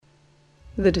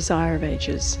The Desire of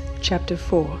Ages, Chapter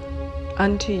 4.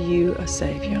 Unto you a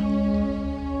Saviour.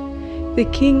 The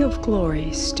King of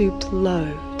Glory stooped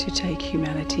low to take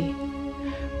humanity.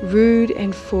 Rude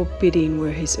and forbidding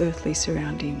were his earthly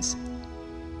surroundings.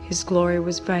 His glory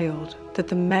was veiled, that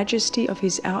the majesty of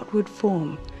his outward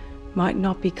form might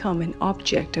not become an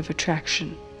object of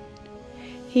attraction.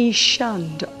 He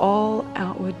shunned all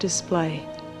outward display.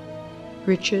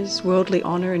 Riches, worldly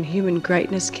honor, and human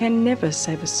greatness can never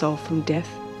save a soul from death.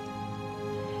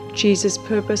 Jesus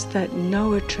purposed that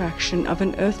no attraction of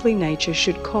an earthly nature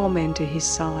should call men to his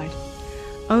side.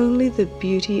 Only the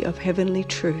beauty of heavenly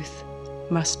truth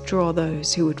must draw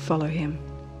those who would follow him.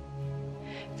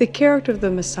 The character of the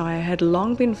Messiah had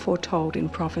long been foretold in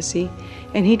prophecy,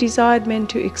 and he desired men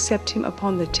to accept him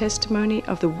upon the testimony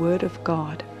of the Word of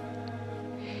God.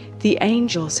 The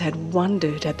angels had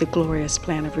wondered at the glorious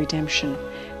plan of redemption.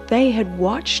 They had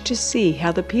watched to see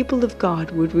how the people of God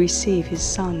would receive his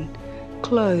Son,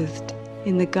 clothed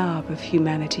in the garb of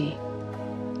humanity.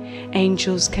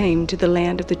 Angels came to the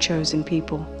land of the chosen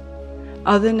people.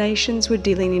 Other nations were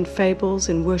dealing in fables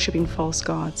and worshipping false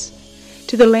gods.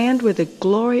 To the land where the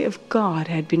glory of God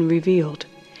had been revealed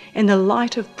and the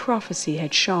light of prophecy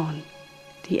had shone,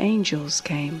 the angels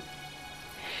came.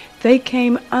 They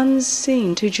came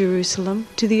unseen to Jerusalem,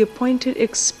 to the appointed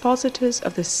expositors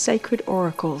of the sacred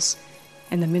oracles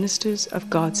and the ministers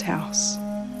of God's house.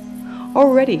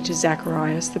 Already to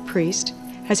Zacharias the priest,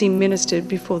 as he ministered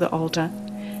before the altar,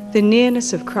 the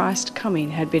nearness of Christ's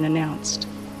coming had been announced.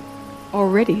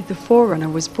 Already the forerunner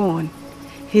was born,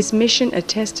 his mission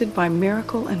attested by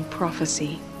miracle and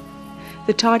prophecy.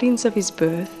 The tidings of his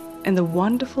birth and the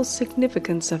wonderful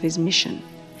significance of his mission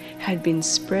had been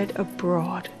spread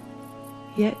abroad.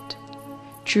 Yet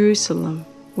Jerusalem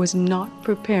was not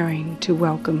preparing to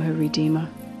welcome her Redeemer.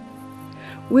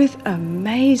 With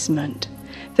amazement,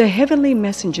 the heavenly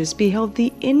messengers beheld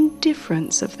the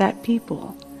indifference of that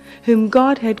people, whom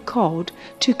God had called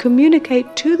to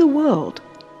communicate to the world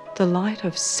the light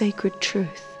of sacred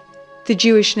truth. The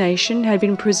Jewish nation had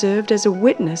been preserved as a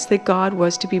witness that God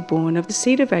was to be born of the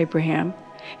seed of Abraham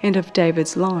and of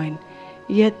David's line,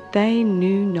 yet they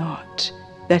knew not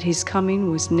that his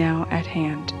coming was now at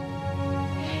hand.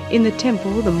 In the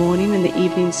temple, the morning and the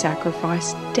evening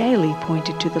sacrifice daily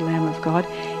pointed to the Lamb of God,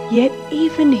 yet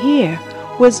even here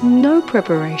was no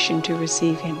preparation to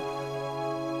receive him.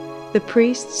 The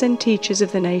priests and teachers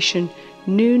of the nation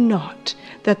knew not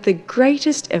that the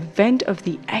greatest event of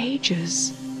the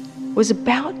ages was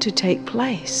about to take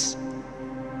place.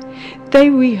 They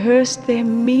rehearsed their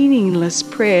meaningless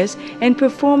prayers and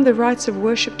performed the rites of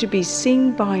worship to be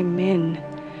seen by men.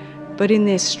 But in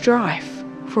their strife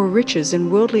for riches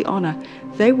and worldly honor,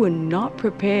 they were not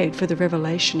prepared for the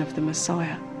revelation of the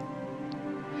Messiah.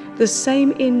 The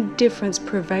same indifference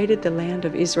pervaded the land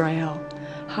of Israel.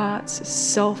 Hearts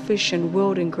selfish and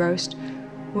world engrossed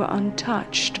were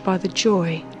untouched by the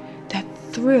joy that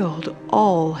thrilled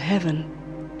all heaven.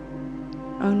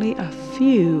 Only a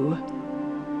few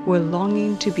were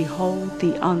longing to behold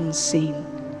the unseen.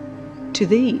 To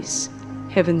these,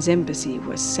 heaven's embassy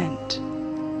was sent.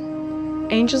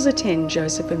 Angels attend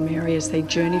Joseph and Mary as they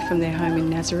journey from their home in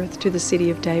Nazareth to the city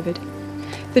of David.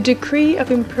 The decree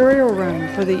of imperial Rome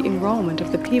for the enrollment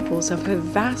of the peoples of her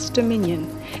vast dominion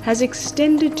has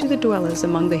extended to the dwellers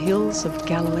among the hills of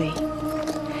Galilee.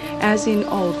 As in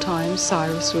old times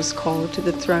Cyrus was called to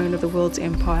the throne of the world's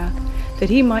empire, that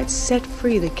he might set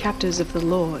free the captives of the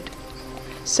Lord,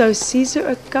 so Caesar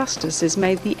Augustus is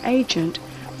made the agent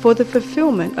for the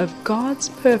fulfillment of God's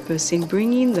purpose in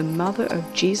bringing the mother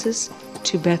of Jesus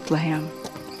to Bethlehem.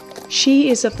 She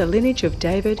is of the lineage of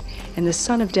David, and the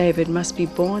son of David must be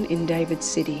born in David's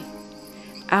city.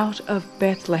 Out of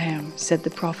Bethlehem, said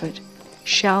the prophet,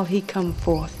 shall he come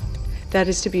forth, that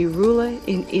is to be ruler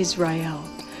in Israel,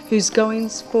 whose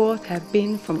goings forth have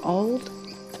been from old,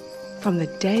 from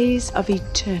the days of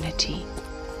eternity.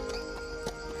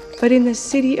 But in the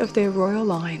city of their royal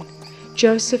line,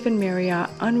 Joseph and Mary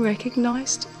are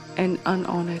unrecognized and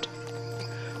unhonored.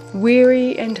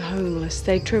 Weary and homeless,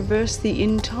 they traverse the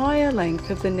entire length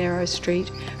of the narrow street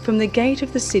from the gate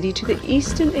of the city to the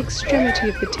eastern extremity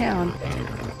of the town,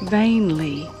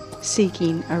 vainly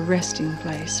seeking a resting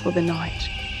place for the night.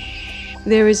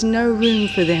 There is no room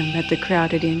for them at the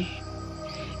crowded inn.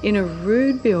 In a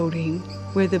rude building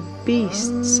where the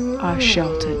beasts are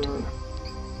sheltered,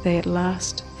 they at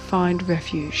last find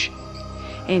refuge.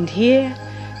 And here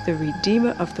the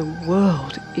Redeemer of the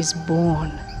world is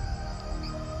born.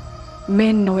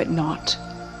 Men know it not,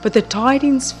 but the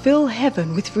tidings fill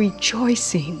heaven with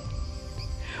rejoicing.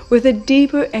 With a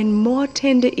deeper and more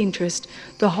tender interest,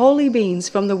 the holy beings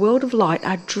from the world of light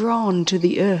are drawn to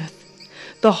the earth.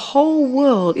 The whole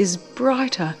world is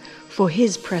brighter for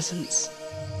his presence.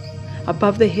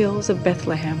 Above the hills of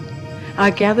Bethlehem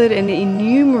are gathered an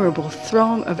innumerable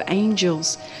throng of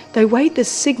angels. They wait the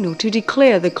signal to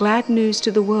declare the glad news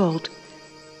to the world.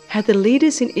 Had the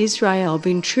leaders in Israel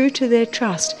been true to their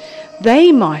trust,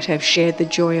 they might have shared the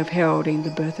joy of heralding the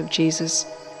birth of Jesus.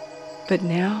 But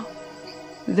now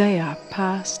they are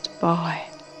passed by.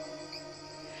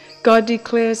 God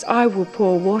declares, "I will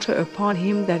pour water upon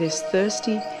him that is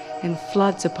thirsty, and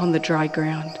floods upon the dry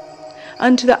ground.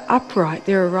 Unto the upright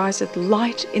there ariseth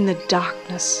light in the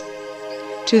darkness."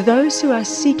 To those who are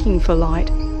seeking for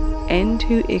light, and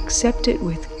who accept it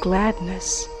with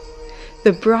gladness,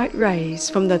 the bright rays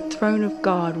from the throne of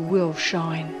God will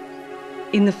shine.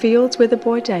 In the fields where the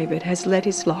boy David has led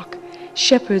his flock,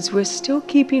 shepherds were still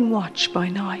keeping watch by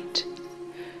night.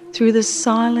 Through the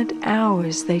silent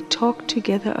hours they talked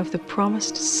together of the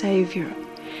promised Savior,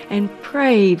 and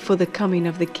prayed for the coming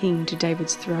of the King to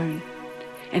David's throne.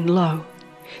 And lo,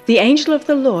 the angel of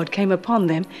the Lord came upon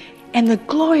them, and the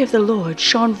glory of the Lord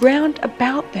shone round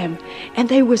about them, and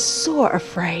they were sore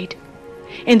afraid.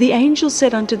 And the angel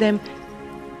said unto them,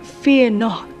 "Fear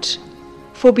not,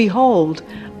 for behold,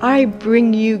 I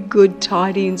bring you good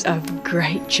tidings of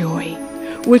great joy,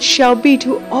 which shall be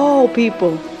to all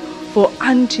people. For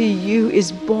unto you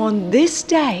is born this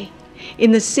day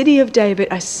in the city of David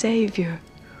a Savior,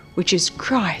 which is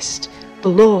Christ the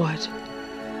Lord."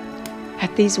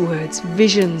 At these words,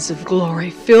 visions of glory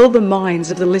fill the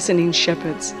minds of the listening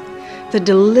shepherds. The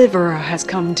deliverer has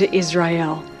come to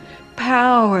Israel.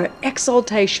 Power,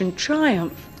 exaltation,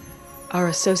 triumph are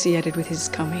associated with his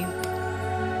coming.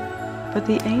 But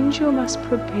the angel must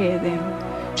prepare them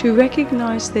to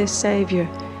recognize their Savior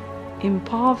in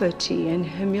poverty and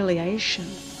humiliation.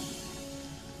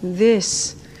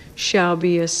 "This shall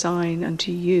be a sign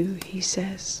unto you," he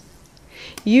says.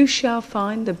 "You shall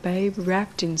find the babe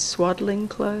wrapped in swaddling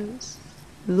clothes,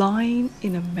 lying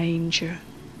in a manger."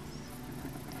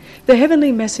 The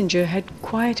heavenly messenger had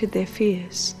quieted their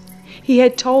fears. He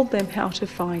had told them how to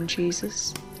find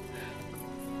Jesus.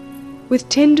 With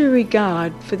tender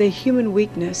regard for their human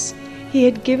weakness, he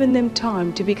had given them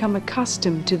time to become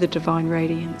accustomed to the divine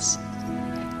radiance.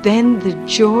 Then the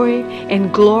joy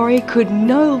and glory could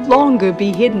no longer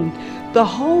be hidden. The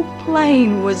whole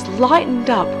plain was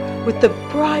lightened up with the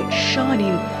bright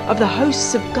shining of the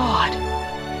hosts of God.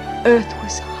 Earth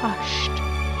was hushed,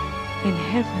 and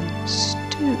heaven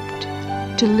stooped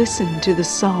to listen to the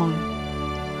song.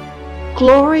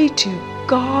 Glory to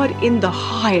God in the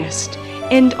highest,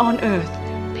 and on earth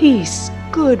peace,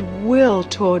 goodwill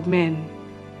toward men.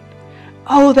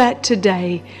 Oh, that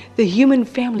today the human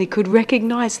family could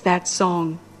recognize that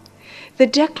song. The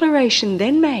declaration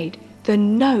then made, the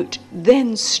note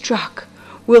then struck,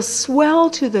 will swell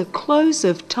to the close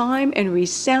of time and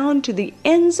resound to the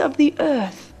ends of the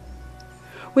earth.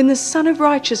 When the Son of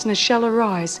Righteousness shall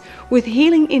arise with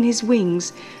healing in his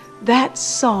wings, that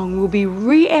song will be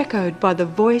re-echoed by the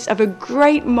voice of a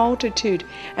great multitude,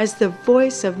 as the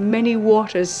voice of many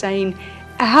waters, saying,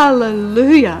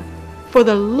 "Hallelujah, for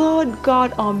the Lord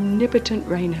God omnipotent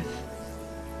reigneth."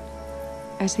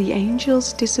 As the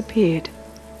angels disappeared,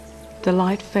 the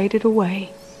light faded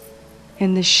away,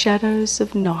 and the shadows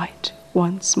of night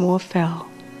once more fell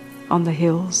on the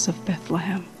hills of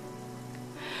Bethlehem.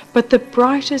 But the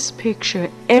brightest picture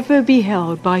ever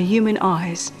beheld by human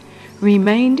eyes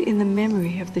remained in the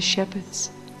memory of the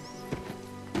shepherds.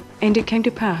 And it came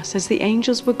to pass, as the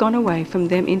angels were gone away from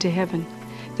them into heaven,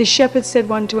 the shepherds said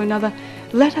one to another,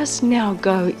 "Let us now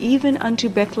go even unto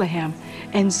Bethlehem,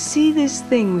 and see this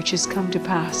thing which is come to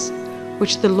pass,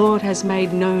 which the Lord has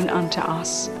made known unto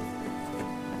us."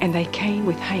 And they came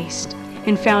with haste,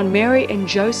 and found Mary and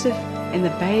Joseph and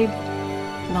the babe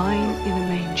lying in a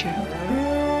manger.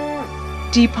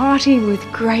 Departing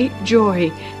with great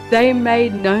joy, they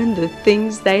made known the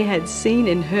things they had seen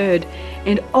and heard,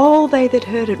 and all they that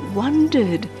heard it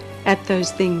wondered at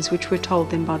those things which were told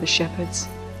them by the shepherds.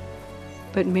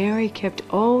 But Mary kept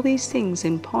all these things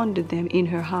and pondered them in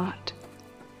her heart.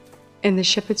 And the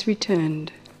shepherds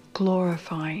returned,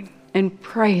 glorifying and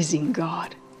praising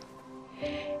God.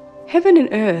 Heaven and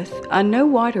earth are no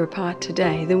wider apart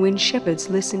today than when shepherds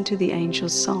listened to the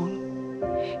angel's song.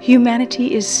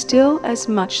 Humanity is still as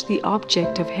much the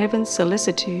object of heaven's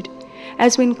solicitude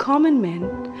as when common men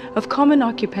of common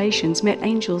occupations met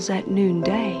angels at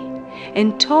noonday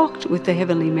and talked with the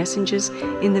heavenly messengers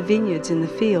in the vineyards and the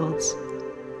fields.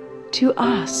 To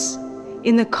us,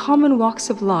 in the common walks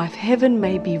of life, heaven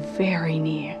may be very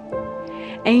near.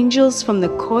 Angels from the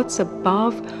courts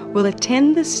above will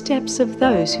attend the steps of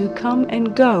those who come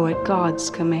and go at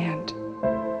God's command.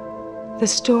 The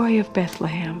story of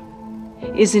Bethlehem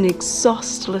is an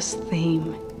exhaustless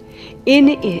theme. In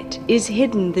it is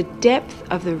hidden the depth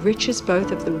of the riches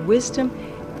both of the wisdom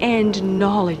and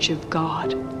knowledge of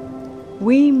God.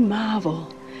 We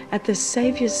marvel at the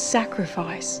Savior's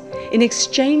sacrifice in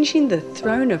exchanging the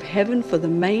throne of heaven for the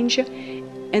manger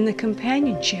and the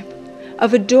companionship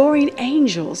of adoring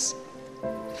angels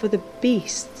for the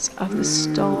beasts of the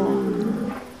stall.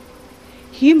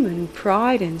 Human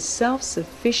pride and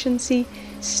self-sufficiency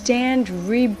stand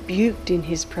rebuked in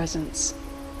his presence.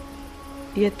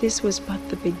 Yet this was but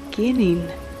the beginning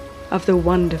of the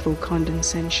wonderful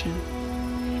condescension.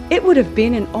 It would have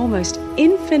been an almost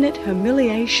infinite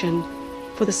humiliation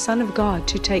for the Son of God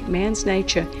to take man's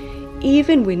nature,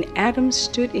 even when Adam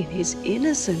stood in his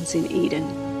innocence in Eden.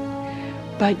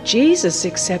 But Jesus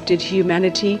accepted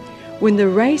humanity when the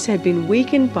race had been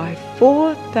weakened by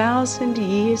 4,000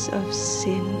 years of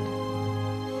sin.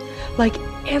 Like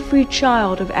every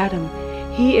child of Adam,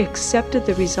 he accepted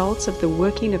the results of the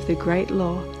working of the great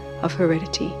law of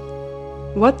heredity.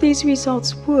 What these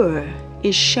results were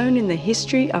is shown in the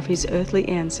history of his earthly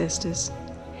ancestors.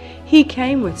 He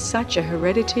came with such a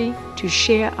heredity to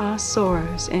share our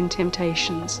sorrows and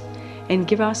temptations and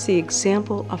give us the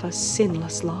example of a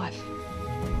sinless life.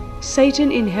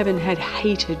 Satan in heaven had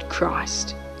hated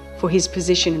Christ for his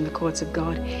position in the courts of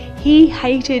God. He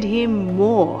hated him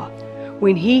more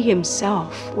when he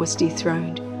himself was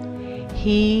dethroned.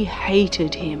 He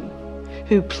hated him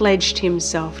who pledged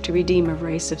himself to redeem a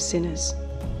race of sinners.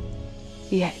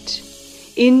 Yet,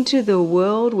 into the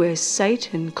world where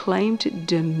Satan claimed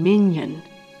dominion,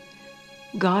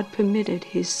 God permitted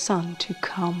his Son to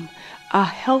come, a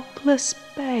helpless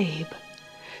babe,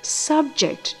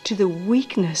 subject to the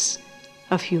weakness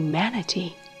of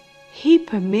humanity. He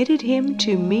permitted him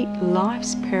to meet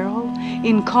life's peril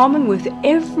in common with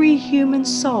every human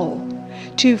soul,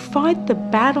 to fight the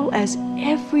battle as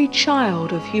every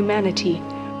child of humanity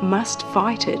must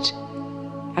fight it,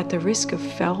 at the risk of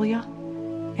failure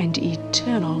and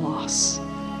eternal loss.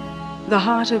 The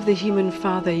heart of the human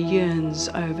father yearns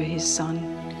over his son.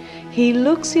 He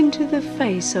looks into the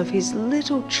face of his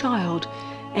little child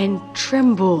and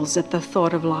trembles at the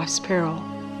thought of life's peril.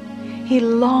 He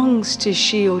longs to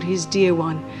shield his dear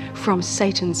one from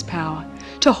Satan's power,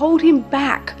 to hold him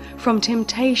back from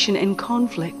temptation and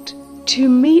conflict, to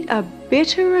meet a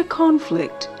bitterer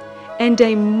conflict and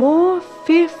a more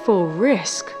fearful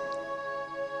risk.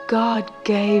 God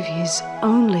gave his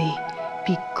only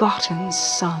begotten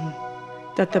Son,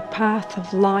 that the path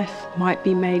of life might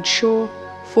be made sure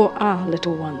for our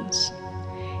little ones.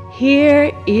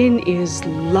 Herein is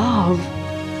love.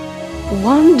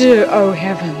 Wonder, O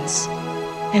heavens,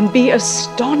 and be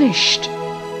astonished,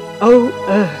 O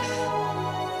earth.